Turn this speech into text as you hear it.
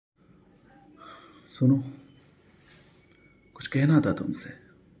सुनो, कुछ कहना था तुमसे।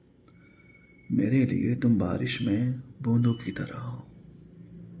 मेरे लिए तुम बारिश में बूंदों की तरह हो,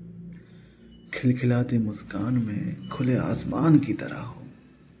 खिलखिलाती मुस्कान में खुले आसमान की तरह हो,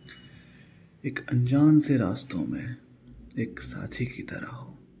 एक अनजान से रास्तों में एक साथी की तरह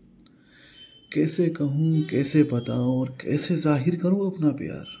हो। कैसे कहूँ, कैसे बताऊँ और कैसे जाहिर करूँ अपना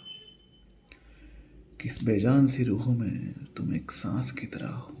प्यार। किस बेजान सी रूह में तुम एक सांस की तरह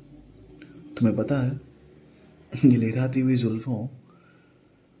हो। तुम्हें पता है, ये लहराती हुई जुल्फों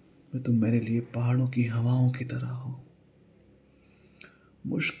में तुम मेरे लिए पहाड़ों की हवाओं की तरह हो।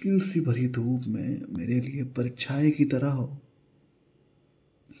 मुश्किल सी भरी धूप में मेरे लिए परछाई की तरह हो।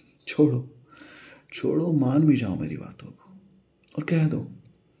 छोड़ो, छोड़ो, मान भी जाओ मेरी बातों को और कह दो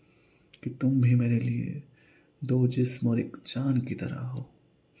कि तुम भी मेरे लिए दो जिस्म और एक जान की तरह हो।